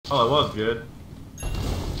Oh, it was good.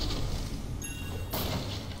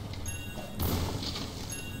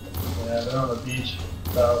 Yeah, they're on the beach.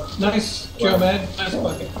 So, Nice kill, man. Nice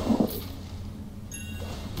bucket.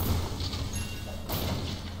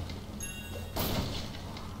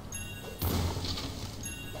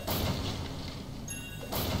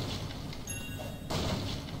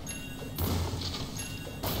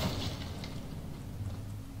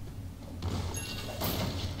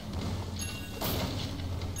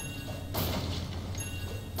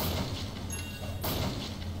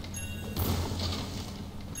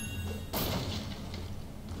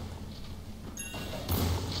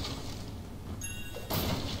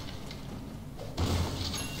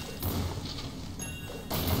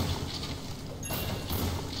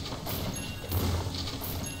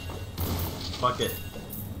 Bucket.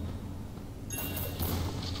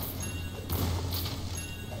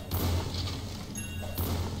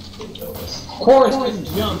 Chorus didn't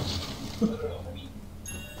jump.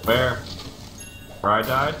 Where? Where I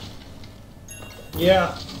died?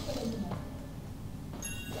 Yeah.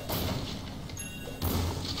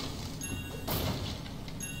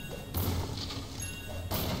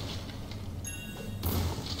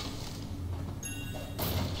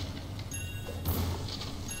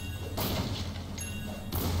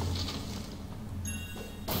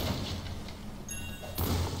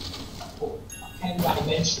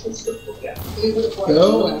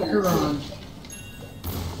 Go Archon.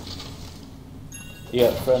 You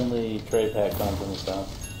got friendly tray pack on from the south.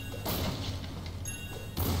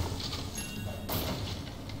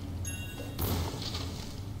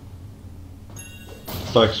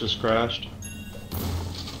 Flex just crashed.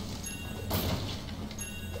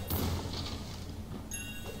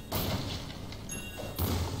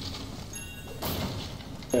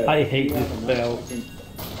 I hate this bell.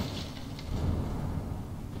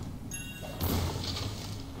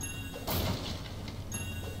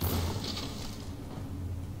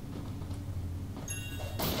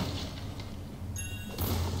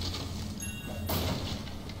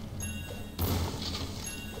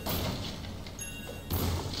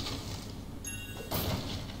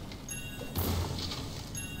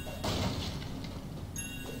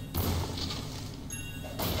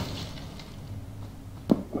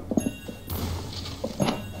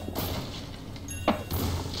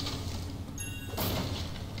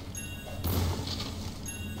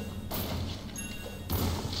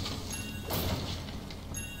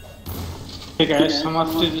 Hey guys, I'm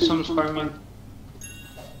off to do some farming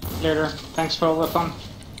later. Thanks for all the fun.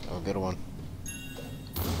 Oh, good one.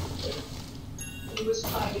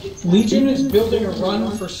 Legion is building a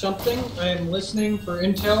run for something. I am listening for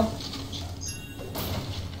intel.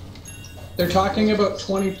 They're talking about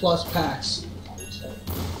 20 plus packs.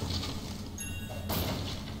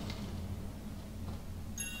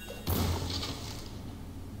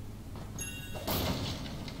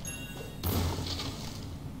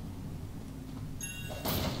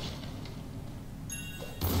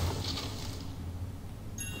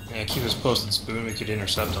 Yeah, keep us posted, Spoon. We could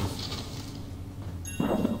intercept them.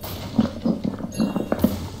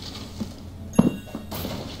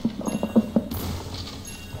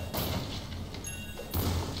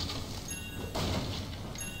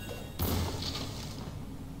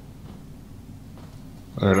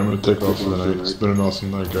 Alright, I'm gonna take off for the night. It's been an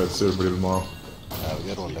awesome night, guys. See everybody tomorrow. Have a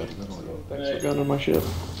good one, dude. Thanks for going on my ship.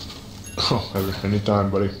 Oh,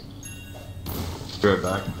 anytime, buddy. Be right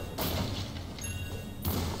back.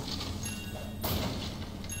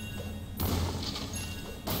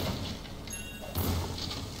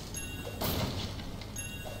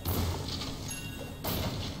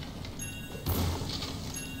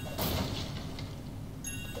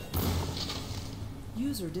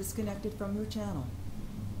 User disconnected from your channel.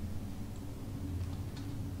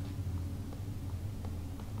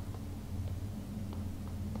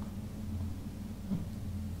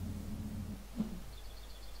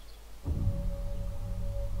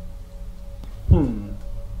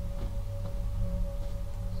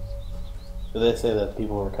 Did they say that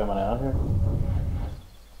people were coming out here?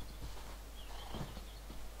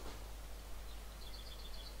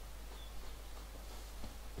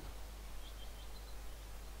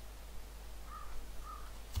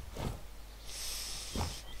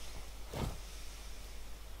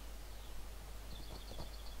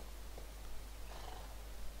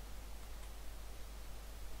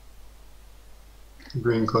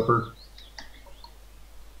 Green Clipper.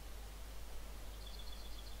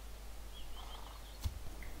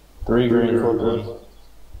 Three green, four blue.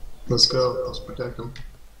 Let's go. Let's protect them.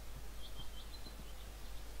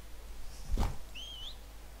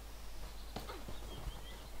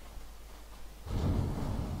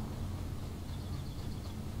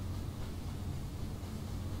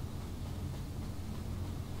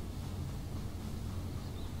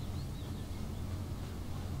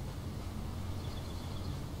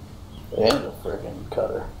 And a friggin'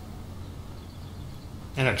 cutter.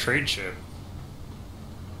 And a trade ship.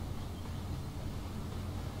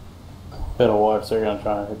 Better watch, they're gonna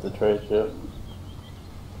try and hit the trade ship.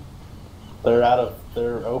 They're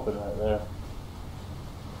open right there.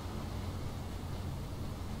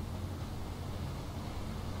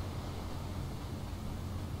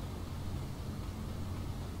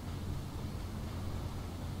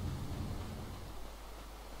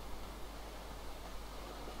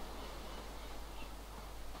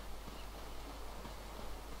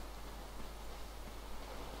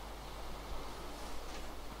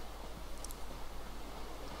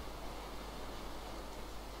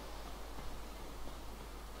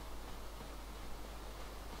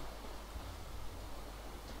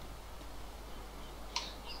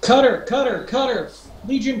 Cutter!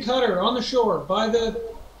 Legion cutter on the shore by the.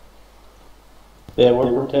 Yeah,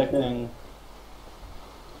 we're protecting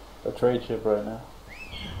a trade ship right now.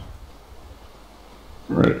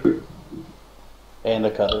 Right. And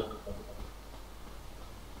a cutter.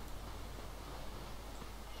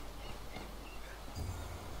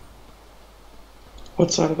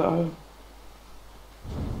 What side of the island?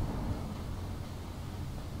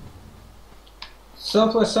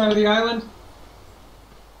 Southwest side of the island.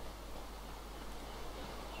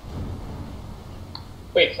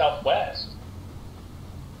 Wait, southwest?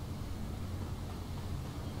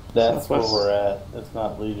 That's Southwest. where we're at. It's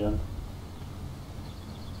not Legion.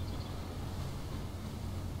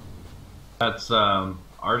 That's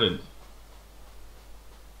Ardent.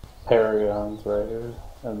 Paragon's right here.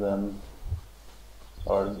 And then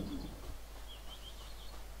Ardent.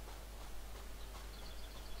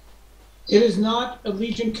 It is not a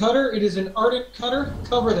Legion cutter. It is an Ardent cutter.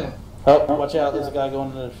 Cover that. Oh, watch out, there's a guy going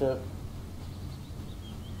into the ship.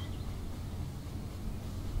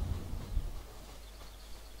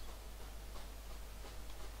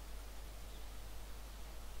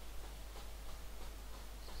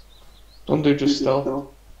 Don't do just stealth.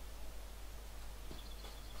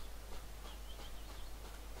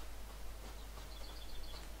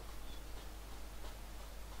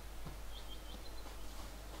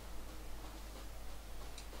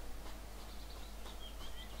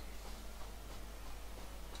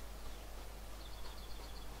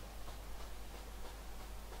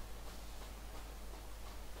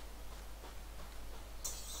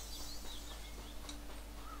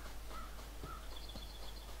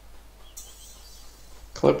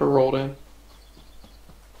 Clipper rolled in.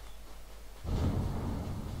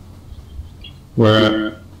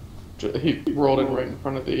 Where at? He rolled in right in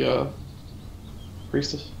front of the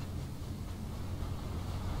priestess.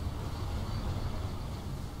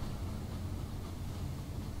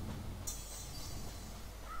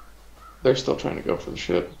 They're still trying to go for the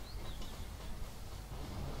ship.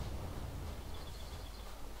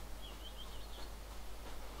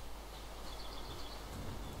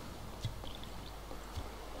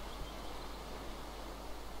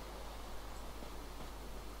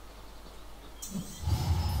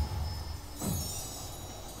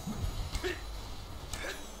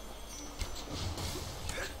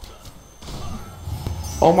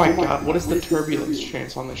 Oh my god, what is the turbulence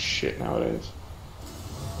chance on this shit nowadays?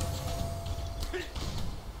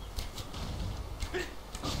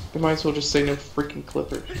 They might as well just say no freaking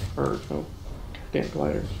clippers. Or no damn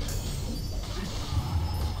gliders.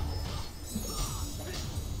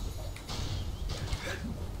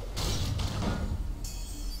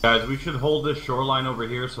 Guys, we should hold this shoreline over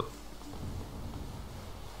here so.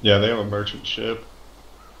 Yeah, they have a merchant ship,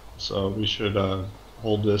 so we should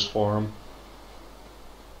hold this for them.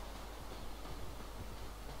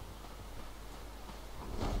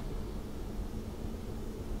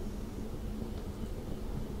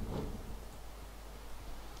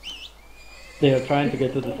 They are trying to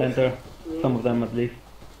get to the center, some of them at least.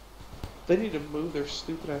 They need to move their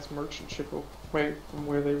stupid ass merchant ship away from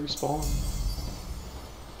where they respawn.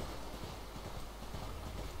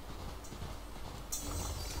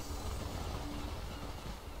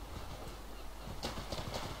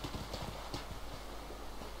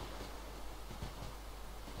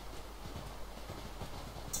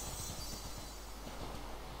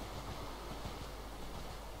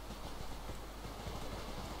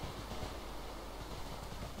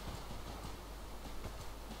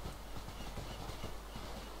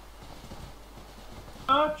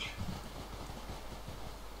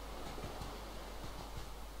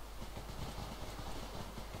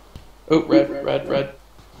 Oh, red.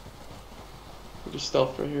 We just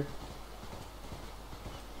stealthed right here.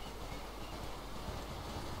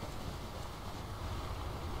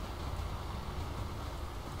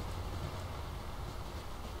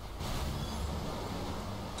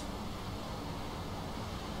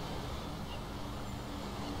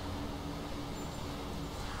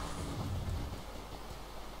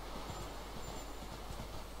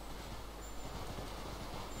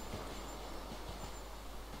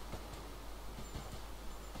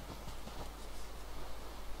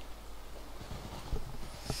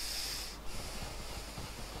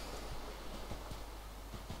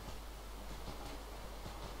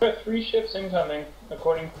 There are 3 ships incoming,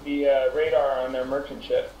 according to the radar on their merchant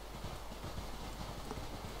ship.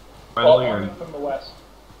 All Friendly coming or from the west.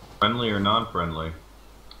 friendly or non-friendly?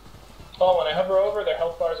 Oh, when I hover over, their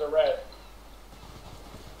health bars are red.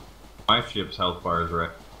 My ship's health bar is red.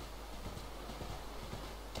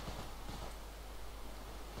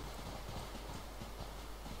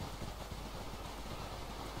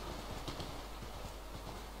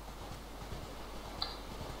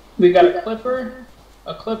 We got a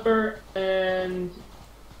clipper, and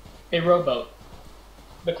a rowboat.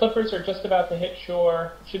 The clippers are just about to hit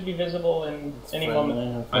shore. Should be visible in any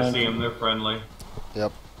moment. I see them. They're friendly.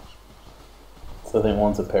 Yep. So I think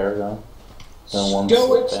one's a paragon. And one's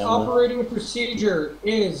Stoic's family. operating procedure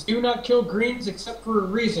is do not kill greens except for a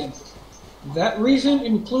reason. That reason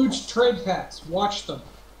includes trade pacts. Watch them.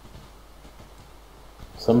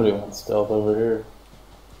 Somebody wants stealth over here.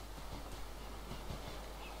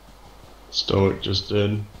 Stoic just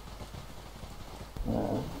did.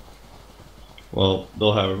 Yeah. Well,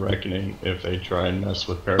 they'll have a reckoning if they try and mess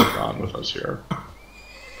with Paragon with us here.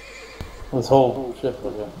 This whole ship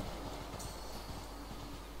was in.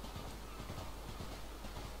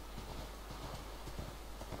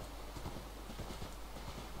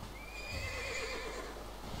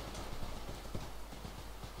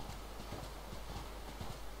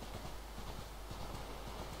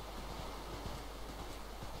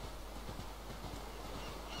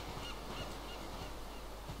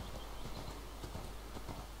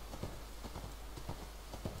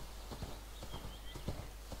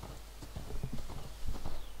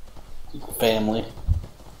 Family.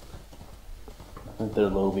 I think they're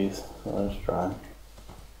lobies. So let's try.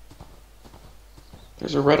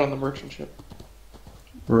 There's a red on the merchant ship.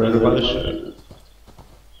 Right by the ship.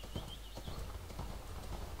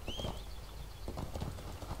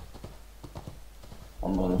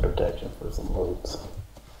 I'm going to protection for some lobes.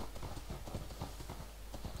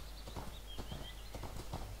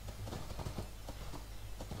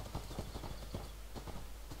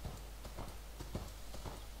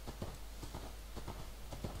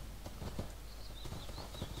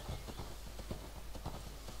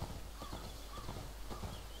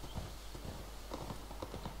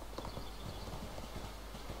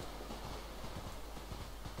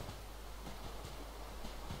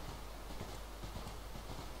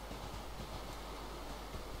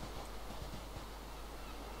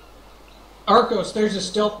 Arcos, there's a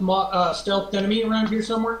stealth enemy around here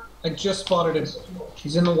somewhere. I just spotted him.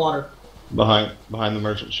 He's in the water. Behind the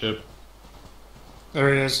merchant ship.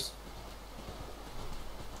 There it is.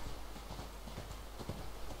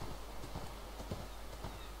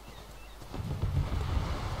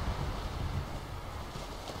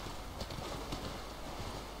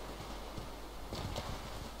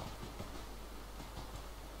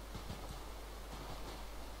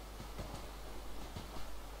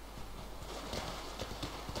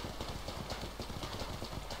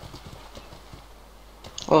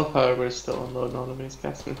 I love how everybody's still unloading on him and he's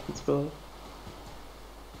casting invincibility.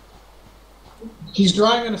 He's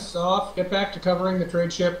drying us off. Get back to covering the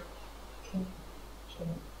trade ship.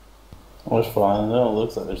 Well, it's fine. It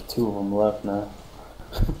looks like there's 2 of them left now.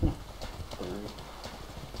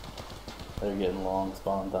 They're getting long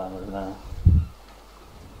spawn timers now.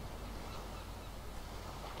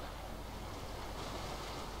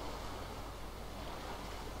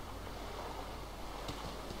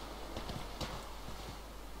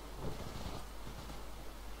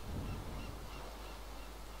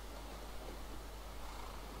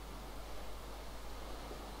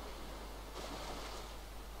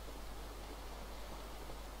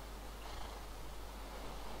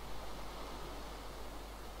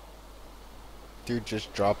 Dude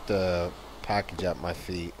just dropped a package at my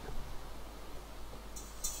feet.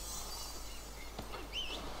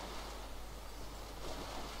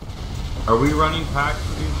 Are we running packs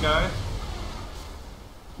for these guys?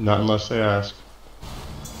 Not unless they ask.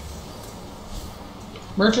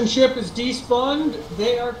 Merchant ship is despawned.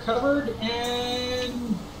 They are covered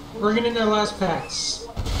and bringing in their last packs.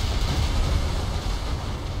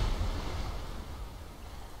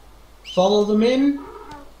 Follow them in.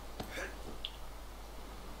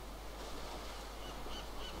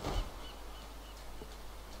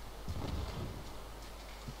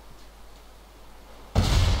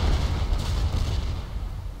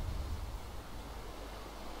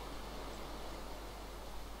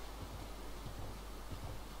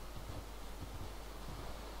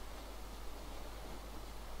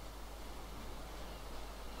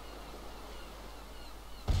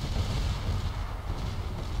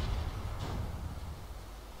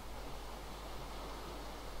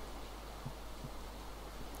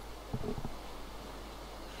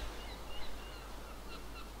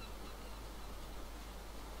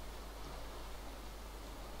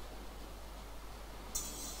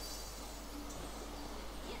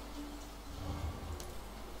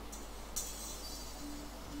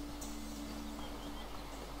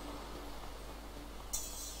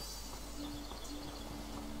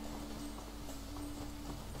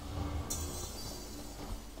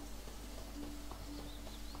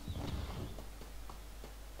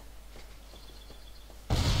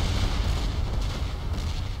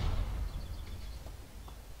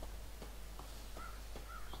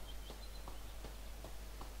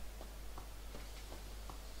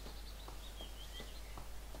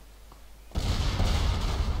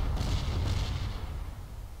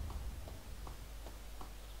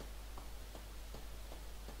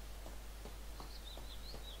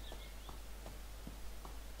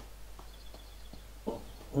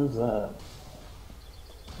 Who's that?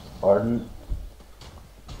 Ardent?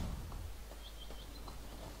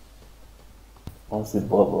 I want to see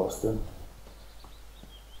Bloodlusted.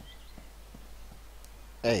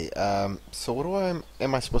 Hey, so what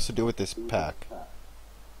am I supposed to do with this pack?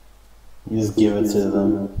 You just give it to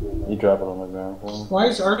them. You drop it on the ground for them. Why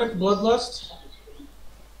is Ardent Bloodlust?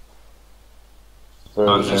 For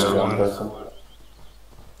Oh, just yeah. one person.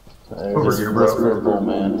 Over here, bro. Purple,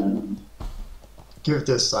 man. Give it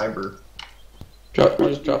to Cyber.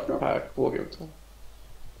 Just drop the pack. We'll give it to him.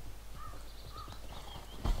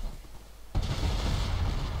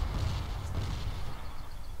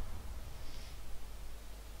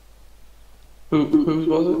 Whose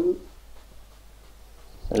was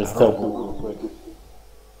it? Just tell them real quick.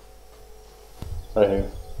 Right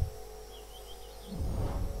here.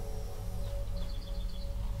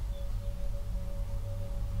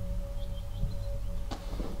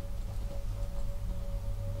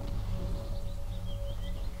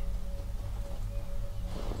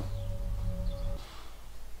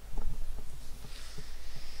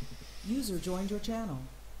 User joined your channel.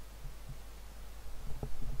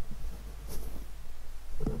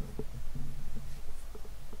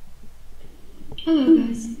 Hello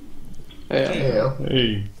guys.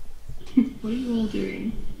 Hey. What are you all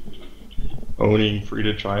doing? Owning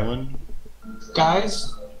Frida Island.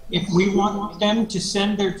 Guys, if we want them to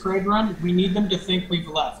send their trade run, we need them to think we've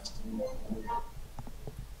left.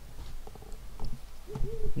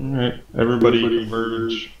 Alright, everybody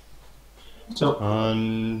converge So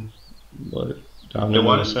on what? Down Yeah, in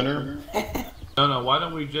why the don't- center? No, why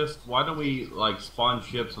don't we like spawn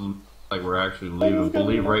ships and like we're actually leaving? We'll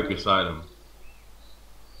leave right beside them.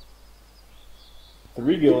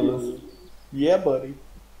 3 guilds. Yeah, buddy.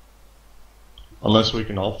 Unless we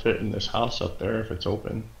can all fit in this house up there if it's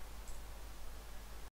open.